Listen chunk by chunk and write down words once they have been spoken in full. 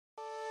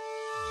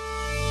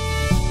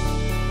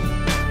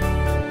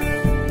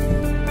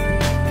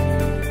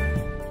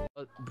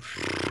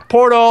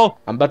portal.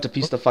 I'm about to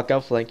piece the fuck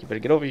out, Flank. You better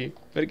get over here.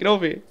 Better get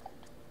over here.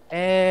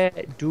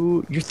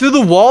 Dude, you're through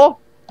the wall?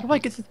 How do I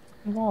get through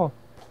the wall?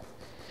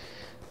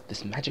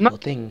 This magical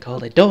thing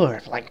called a door,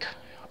 Flank.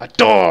 A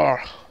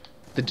door.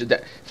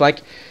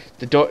 Flank,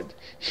 the door.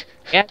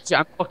 Actually,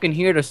 I'm fucking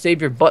here to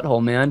save your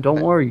butthole, man.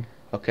 Don't worry.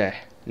 Okay.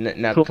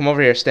 Now Cool. come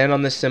over here. Stand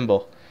on this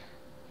symbol.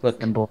 Look.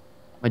 Symbol.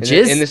 My In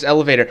jizz? this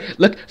elevator.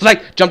 Look,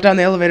 Flank, jump down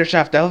the elevator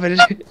shaft. The elevator.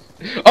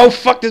 Oh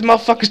fuck! This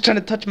motherfucker's trying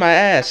to touch my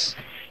ass.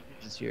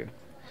 Is here.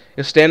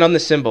 You'll stand on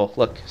this symbol.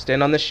 Look,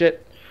 stand on this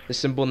shit. This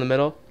symbol in the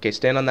middle. Okay,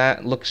 stand on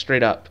that. Look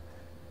straight up.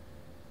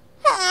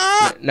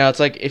 Now it's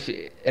like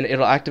and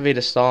it'll activate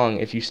a song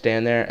if you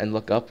stand there and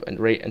look up and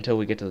wait until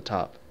we get to the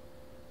top.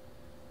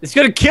 It's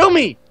gonna kill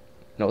me.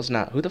 No, it's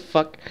not. Who the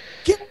fuck?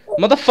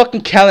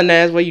 Motherfucking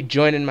Calinaz, why you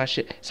joining my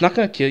shit? It's not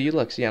gonna kill you.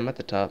 Look, see, I'm at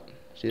the top.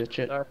 See that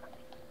shit?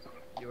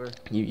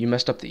 You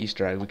messed up the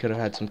Easter egg. We could have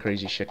had some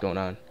crazy shit going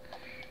on.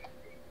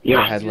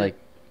 Yeah. I had like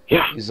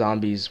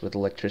zombies with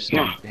electricity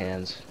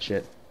hands.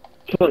 Shit.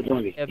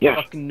 I have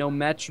fucking no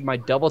match. My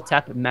double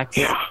tap at max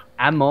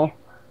ammo.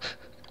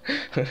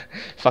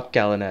 Fuck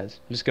Calinaz.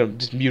 I'm just gonna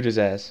mute his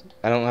ass.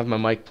 I don't have my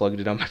mic plugged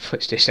in on my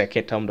PlayStation. I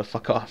can't tell him to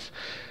fuck off.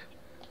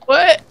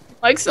 What?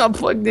 Mike's not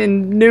plugged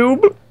in,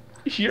 noob.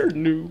 You're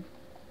noob.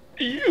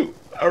 You.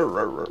 I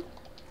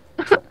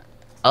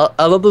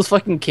love those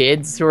fucking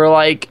kids who are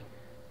like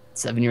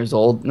 7 years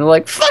old and they're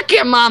like, "Fuck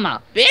your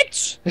mama,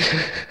 bitch."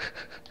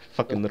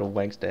 Fucking little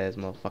wankster ass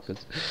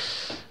motherfuckers.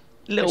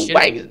 Little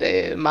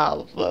wankster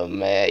motherfucker,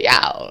 man.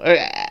 Y'all.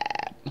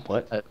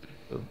 What?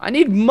 I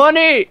need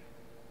money.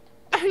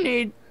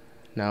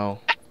 No.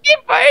 I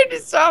can't fight the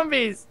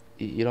zombies.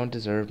 You don't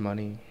deserve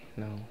money.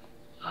 No.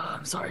 Oh,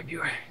 I'm sorry,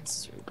 viewer.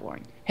 It's very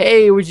boring.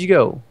 Hey, where'd you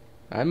go?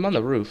 I'm on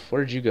the roof.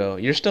 Where'd you go?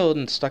 You're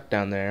still stuck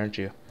down there, aren't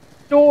you?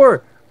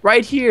 Door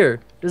right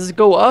here. Does it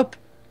go up?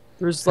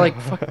 There's like.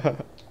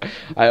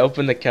 I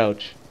opened the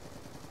couch.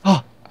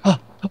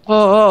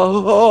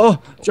 Oh,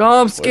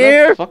 jump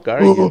scare. Where the fuck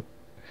are you?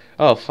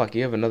 Oh fuck!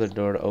 You have another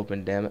door to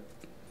open. Damn it.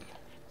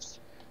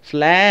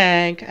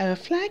 Flank,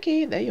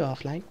 Flanky. There you are,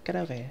 Flank. Get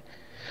over here.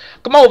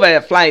 Come over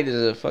here, Flank.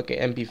 There's a fucking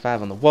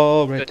MP5 on the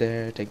wall right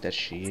there. Take that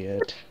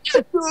shit.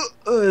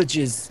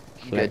 Jizz.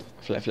 Flat.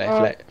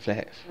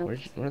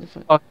 Where the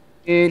fuck?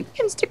 Fucking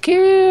insta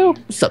kill.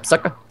 What's up,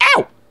 sucker?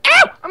 Ow!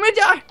 Ow! I'm gonna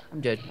die.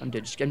 I'm dead. I'm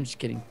just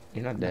kidding.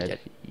 You're not dead.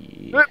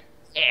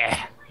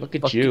 Yeah. Look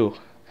at you.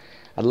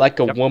 I like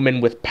a woman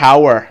with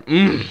power.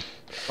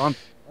 Why'd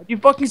you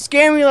fucking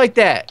scare me like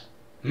that?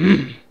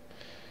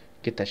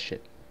 Get that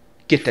shit.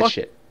 Get that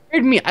shit.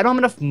 Scared me. I don't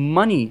have enough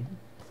money.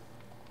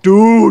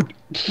 Dude.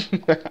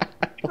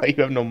 Why you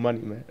have no money,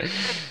 man?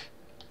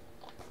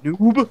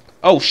 Noob.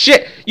 Oh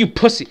shit! You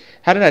pussy!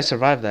 How did I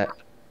survive that?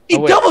 He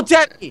double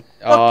tapped me.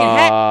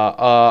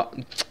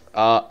 Fucking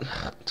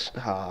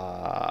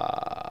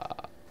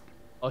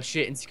Oh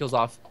shit! Insta kills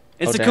off.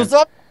 Insta kills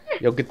off.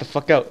 Yo, get the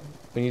fuck out.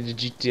 We need a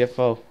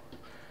GTFO.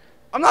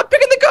 I'm not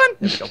picking the gun.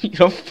 You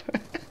don't.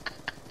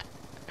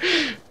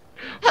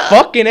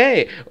 Fucking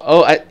A.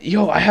 Oh,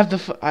 I have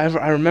the.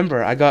 I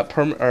remember. I got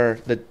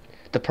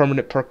the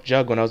permanent perk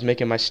jug when I was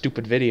making my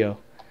stupid video.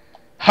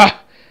 Ha!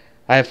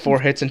 I have 4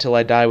 hits until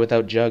I die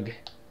without jug.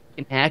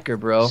 Fucking hacker,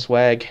 bro.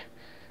 Swag.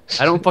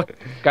 I don't fucking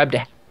subscribe to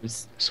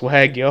hackers.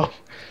 Swag, yo.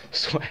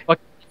 Swag.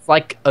 It's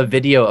like a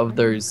video of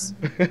theirs.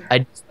 I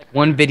just like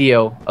one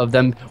video of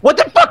them. What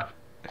the fuck?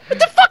 What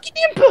the fucking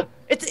imp?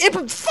 It's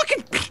imp.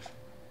 Fucking.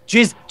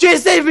 Jeez,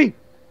 save me.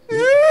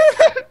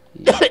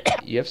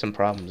 You have some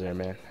problems there,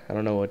 man. I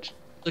don't know what.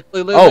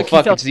 Look,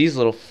 Fuck! It's these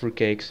little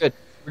fruitcakes. Good.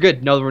 We're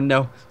good.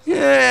 No.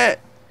 Yeah.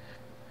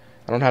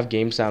 I don't have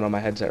game sound on my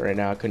headset right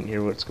now. I couldn't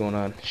hear what's going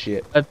on.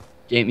 Shit. I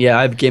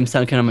have game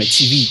sound kind of on my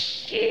TV.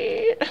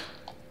 Shit.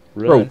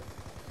 Run. Bro.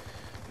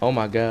 Oh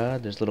my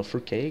god, there's little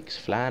fruitcakes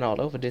flying all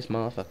over this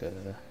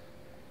motherfucker.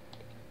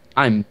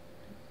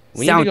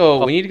 We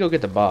need to go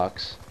get the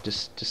box.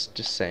 Just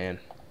saying.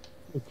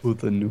 Look who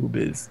the noob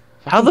is.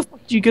 How the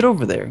fuck did you get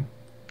over there?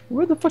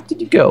 Where the fuck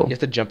did you go? You have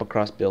to jump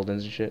across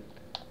buildings and shit.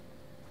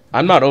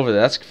 I'm not over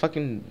there. That's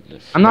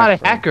fucking. I'm not a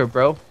hacker,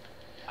 bro.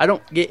 I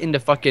don't get into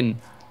fucking.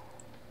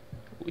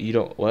 You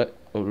don't what?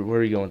 Where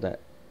are you going with that?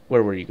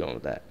 Where were you going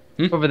with that?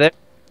 Over there.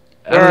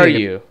 Where are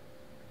you?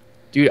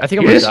 Dude, I think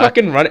I'm You're gonna just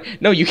fucking running.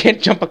 No, you can't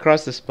jump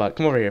across this spot.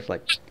 Come over here,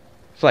 Flake.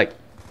 Flake.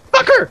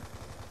 Fucker!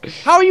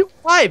 How are you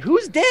alive?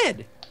 Who's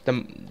dead?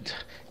 One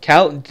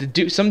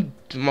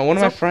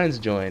of my friends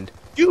joined.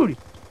 Dude,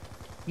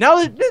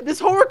 now this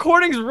whole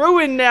recording's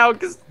ruined now.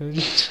 Cause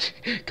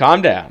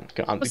calm down.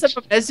 I'm gonna send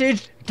a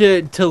message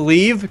to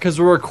leave because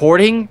we're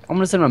recording. I'm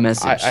gonna send him a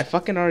message. I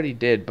fucking already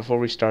did before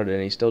we started,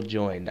 and he still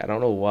joined. I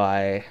don't know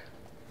why.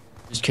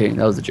 Just kidding.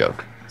 That was a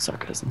joke.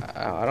 Sarcasm.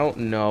 I don't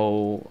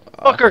know.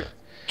 Fucker,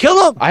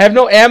 kill him! I have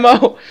no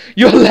ammo.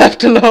 You're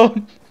left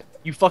alone.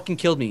 You fucking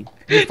killed me.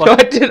 No, I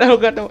didn't. I don't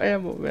got no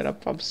ammo, man.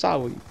 I'm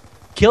sorry.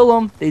 Kill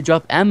them. They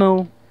drop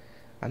ammo.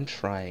 I'm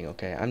trying,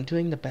 okay? I'm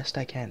doing the best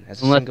I can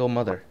as a single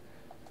mother.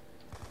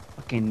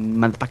 Fucking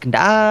motherfucking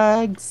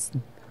dogs.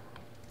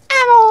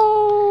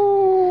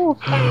 Ammo!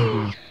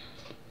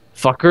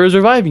 Fucker is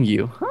reviving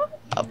you. Huh?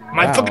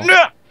 My fucking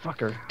Wow.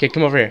 fucker. Okay,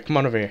 come over here. Come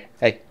on over here.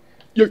 Hey.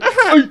 Hey.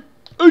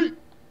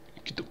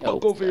 Get the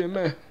fuck over here,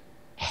 man.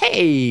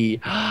 Hey,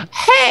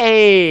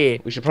 hey.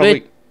 We should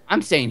probably. Bitch,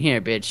 I'm staying here,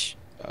 bitch.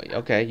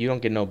 Okay, you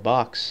don't get no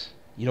box.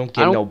 You don't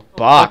I get don't no want no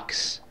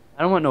box.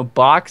 I don't want no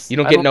box. You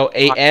don't I get no want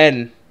box.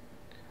 AN.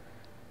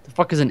 The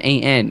fuck is an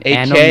AN?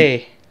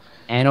 AK.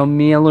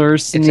 Anomiller.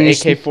 It's an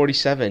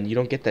AK-47. You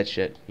don't get that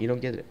shit. You don't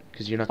get it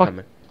because you're not Fuck.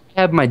 coming.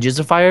 I have my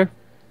jizzifier.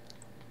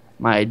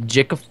 My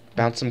jick.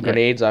 Bounce some Yeah.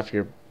 grenades off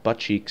your butt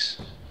cheeks.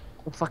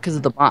 What the fuck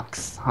is the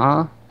box,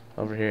 huh?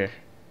 Over here.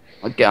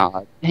 Oh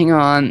god. Hang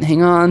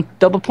on.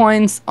 Double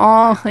points.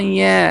 Oh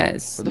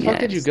yes. Where the fuck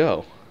did you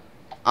go?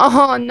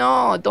 Oh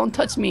no! Don't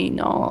touch me.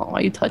 No,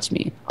 why you touch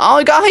me?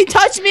 Oh god, he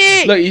touched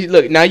me!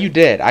 Look. Now you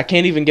did. I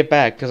can't even get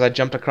back because I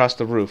jumped across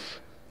the roof.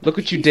 Look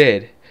what you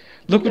did.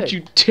 Look what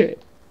you did.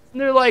 Isn't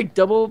there like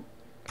double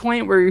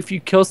point where if you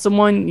kill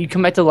someone, you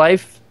come back to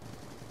life?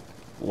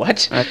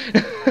 What?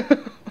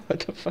 What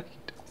the fuck?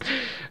 I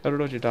don't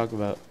know what you're talking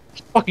about.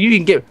 Fuck, you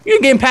ain't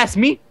getting past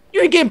me.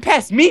 You ain't getting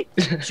past me.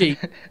 Shit.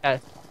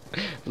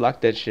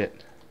 Block that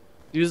shit.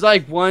 There's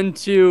like 1,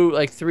 2,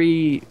 like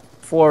 3,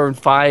 4, and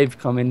 5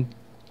 coming.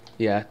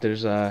 Yeah,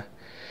 there's we're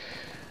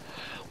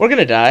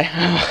gonna die.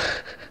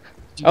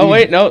 Oh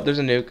wait, no, there's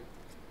a nuke.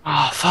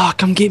 Oh fuck,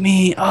 come get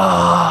me.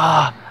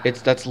 Oh.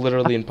 That's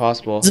literally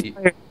impossible. What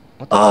the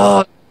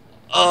Oh.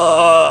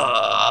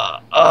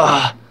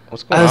 fuck?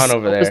 What's going on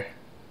over there?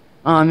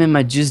 Oh, I'm in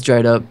my jizz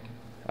dried up.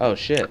 Oh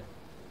shit.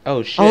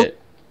 Oh shit.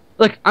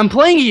 Look, I'm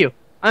playing you.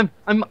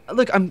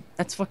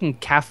 That's fucking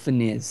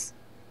caffeiniz.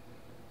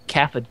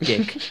 Caffa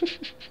dick.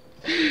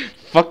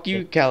 Fuck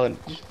you, Callan.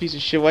 You piece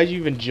of shit. Why'd you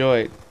even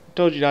join?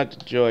 Told you not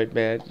to join,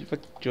 man. You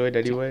fucking joined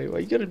anyway. Why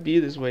you gotta be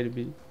this way to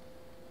me?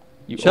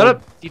 You Shut old,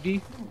 up,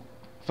 TP.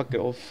 fucking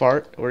old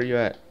fart. Where are you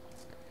at?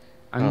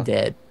 I'm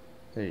dead.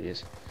 There he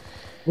is.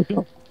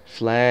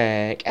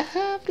 Flag.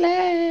 Ah,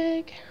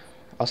 flag.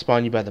 I'll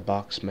spawn you by the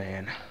box,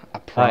 man. I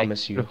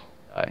promise you.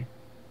 Die.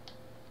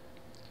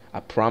 I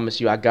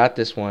promise you. I got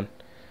this one.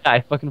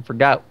 I fucking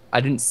forgot. I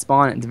didn't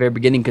spawn at the very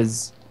beginning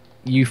because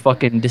you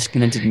fucking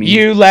disconnected me.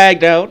 You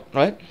lagged out.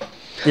 What?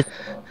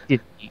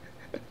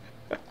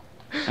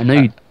 I know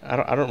you.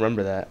 I don't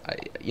remember that.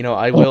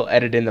 I will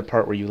edit in the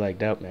part where you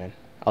lagged out, man.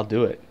 I'll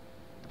do it.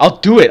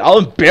 I'll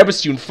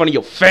embarrass you in front of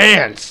your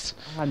fans.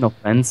 I had no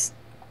friends.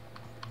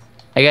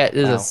 I got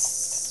this Wow. a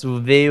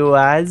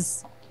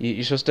surveillance.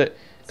 You're supposed to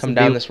come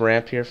down this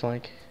ramp here,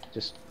 Flank.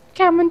 Just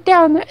Coming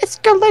down the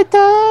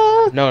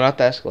escalator. no, not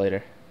the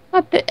escalator.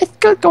 Not the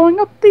escalator. Going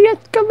up the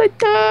escalator.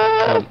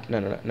 Oh,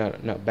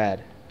 no,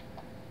 bad.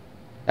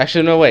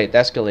 Actually, no, wait, the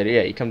escalator.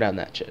 Yeah, you come down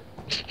that shit.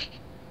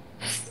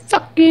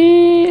 Fuck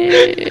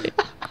it.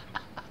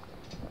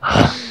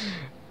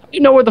 You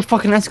know where the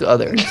fucking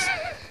escalator is.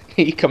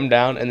 You come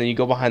down and then you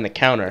go behind the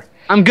counter.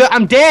 I'm good.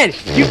 I'm dead.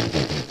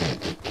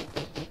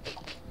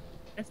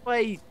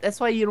 That's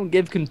why you don't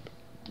give.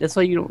 That's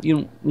why you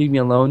don't leave me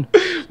alone.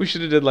 We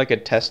should have did like a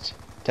test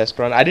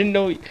run. I didn't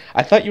know.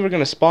 I thought you were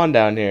gonna spawn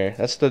down here.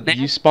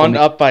 You spawned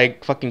up by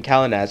fucking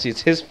Kalinaz.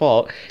 It's his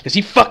fault because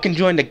he fucking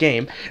joined the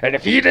game. And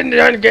if he didn't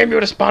join the game, you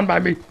would have spawned by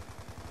me.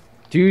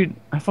 Dude,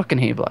 I fucking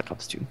hate Black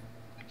Ops 2.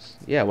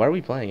 Yeah, why are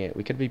we playing it?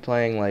 We could be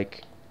playing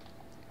like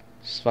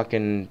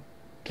fucking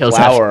Kills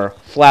flower,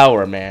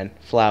 man,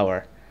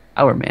 flower.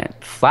 Flower, man.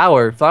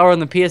 Flower on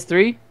the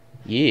PS3.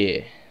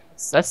 Yeah.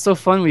 That's so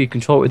fun when you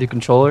control it with your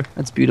controller.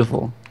 That's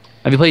beautiful.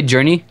 Have you played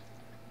Journey?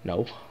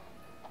 No.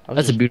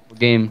 That's a beautiful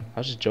game. I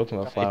was just joking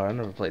about flower. I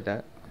never played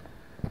that.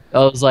 That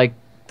was like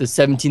the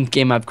 17th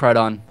game I've cried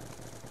on.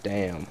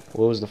 Damn.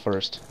 What was the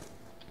first?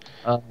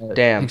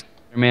 Damn.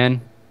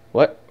 Man.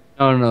 What?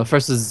 No. The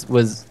first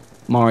was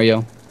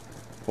Mario.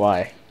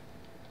 Why?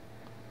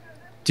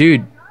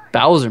 Dude,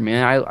 Bowser,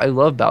 man. I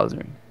love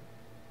Bowser.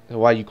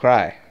 Why you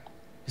cry?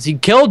 Cause he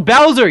killed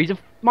Bowser.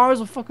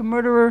 Mario's a fucking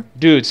murderer.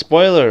 Dude,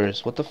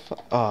 spoilers. What the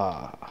fuck?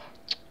 Ah.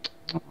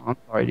 Oh, I'm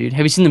sorry, dude.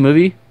 Have you seen the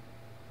movie?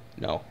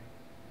 No.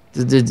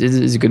 It's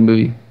a good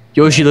movie.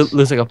 Yoshi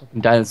looks like a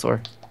fucking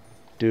dinosaur.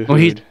 Dude. Well,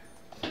 in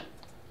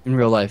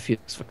real life, he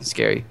looks fucking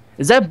scary.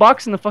 Is that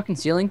box in the fucking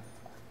ceiling?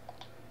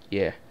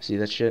 Yeah. See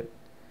that shit?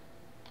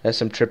 That's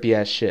some trippy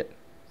ass shit.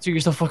 Dude,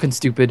 you're so fucking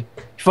stupid.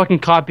 You're fucking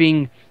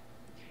copying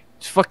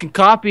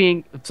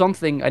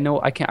something. I know.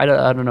 I can't. I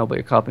don't know, but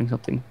you're copying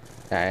something.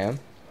 I am.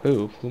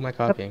 Who am I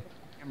copying?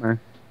 Hammer.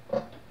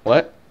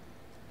 What?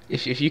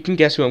 If you can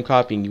guess who I'm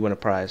copying, you win a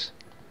prize.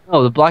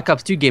 Oh, the Black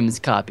Ops 2 game is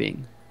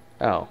copying.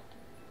 Oh.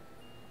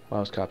 Well, I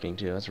was copying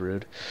too. That's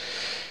rude.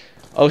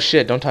 Oh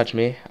shit! Don't touch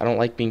me. I don't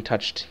like being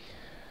touched.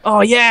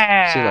 Oh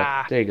yeah. See,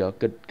 look. There you go.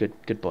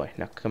 Good boy.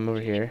 Now come over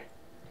here.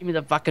 Give me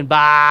the fucking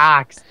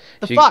box.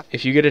 Fuck?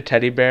 If you get a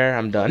teddy bear,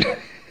 I'm done.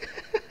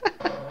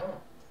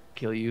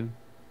 Kill you.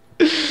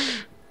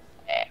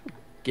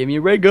 Give me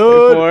a ray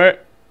gun. For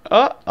it.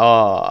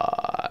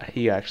 Oh,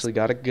 he actually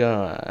got a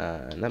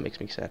gun. That makes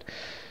me sad.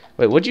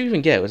 Wait, what'd you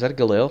even get? Was that a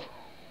Galil?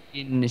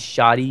 In a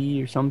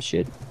shoddy or some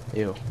shit.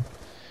 Ew.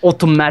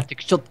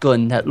 Automatic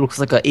shotgun that looks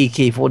like a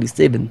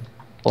AK-47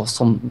 or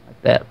something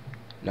like that.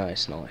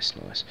 Nice, nice,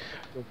 nice.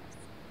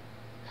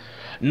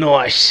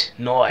 Nice,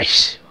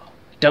 nice.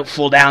 Don't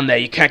fall down there.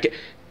 You can't get.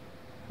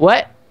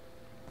 What?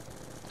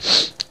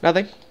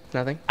 Nothing.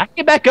 Nothing. I can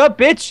get back up,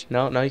 bitch.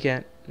 No, no, you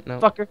can't. No.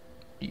 Fucker.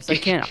 Yes, I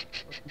can.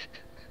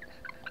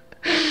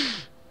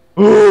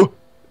 Dude.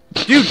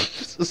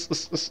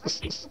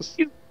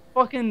 You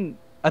fucking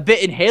a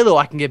bit in Halo.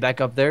 I can get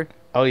back up there.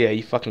 Oh yeah,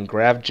 you fucking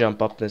grab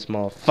jump up this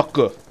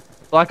motherfucker.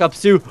 Black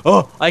Ops 2.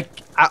 Oh, I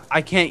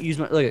can't use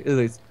my look at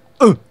this.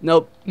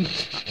 Nope.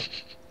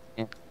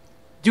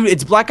 Dude,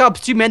 it's Black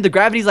Ops 2, man. The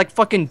gravity's like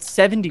fucking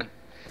 70.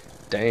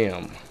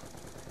 Damn.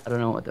 I don't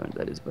know what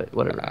that is, but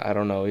whatever. I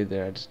don't know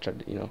either. I just tried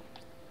to, you know.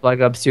 Black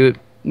Ops 2 it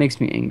makes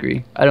me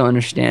angry. I don't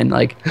understand.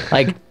 Like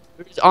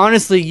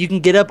honestly, you can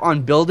get up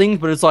on buildings,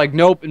 but it's like,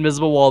 nope,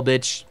 invisible wall,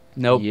 bitch.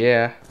 Nope.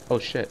 Yeah. Oh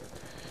shit.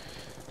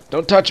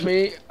 Don't touch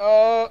me.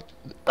 What's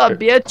up,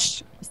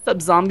 bitch? What's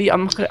up, zombie?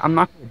 I'm not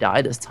gonna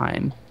die this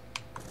time.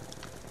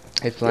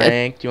 Hey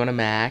Flank, do you want a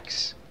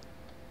max?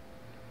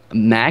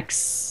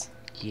 Max,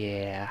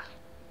 Yeah.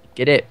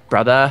 get it,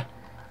 brother.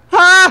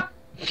 Ha!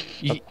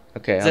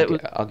 Okay, Is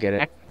I'll get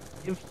it.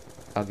 Max-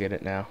 I'll get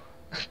it now.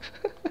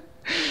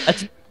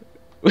 That's-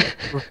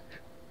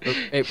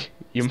 Hey,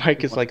 Your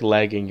mic is like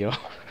lagging, yo.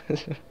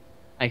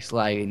 Mike's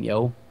lagging,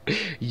 yo.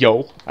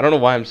 Yo. I don't know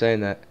why I'm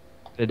saying that.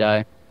 Gonna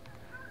die.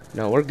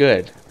 No, we're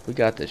good. We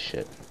got this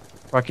shit.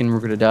 Fucking,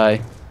 we're gonna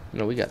die.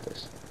 No, we got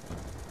this.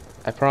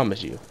 I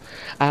promise you.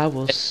 I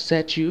will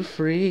set you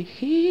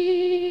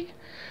free.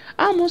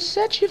 I'm gonna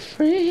set you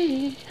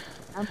free.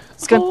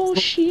 Oh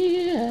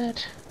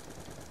shit.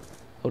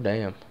 Oh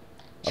damn.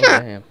 Oh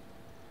damn.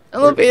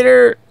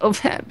 Elevator of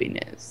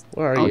happiness.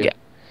 Where are you?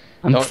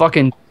 I'm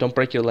fucking. Don't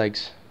break your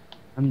legs.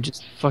 I'm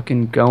just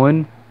fucking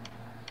going.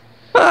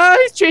 Ah,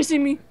 he's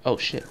chasing me. Oh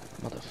shit.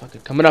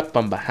 Motherfucker. Coming up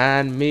on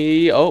behind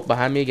me. Oh,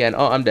 behind me again.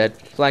 Oh, I'm dead.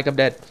 Flank, I'm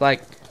dead.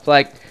 Flank,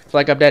 flank,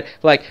 flank, I'm dead.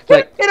 Flank,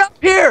 flank. Get up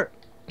here!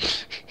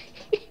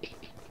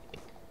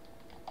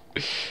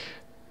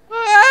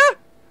 Ah!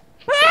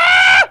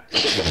 Ah!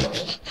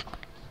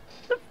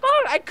 The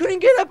fuck? I couldn't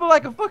get up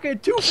like a fucking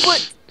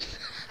 2-foot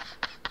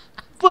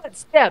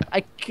step.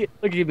 I can't.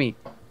 Look at me.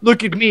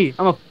 Look at me.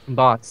 I'm a fucking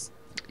boss.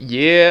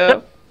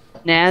 Yeah.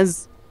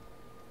 Naz.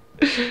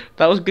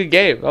 That was a good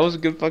game. That was a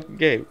good fucking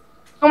game.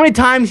 How many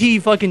times he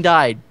fucking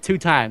died? 2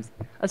 times.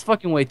 That's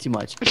fucking way too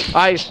much.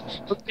 Alright.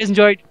 Hope you guys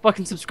enjoyed.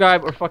 Fucking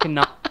subscribe or fucking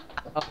not.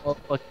 Oh,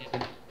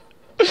 fucking.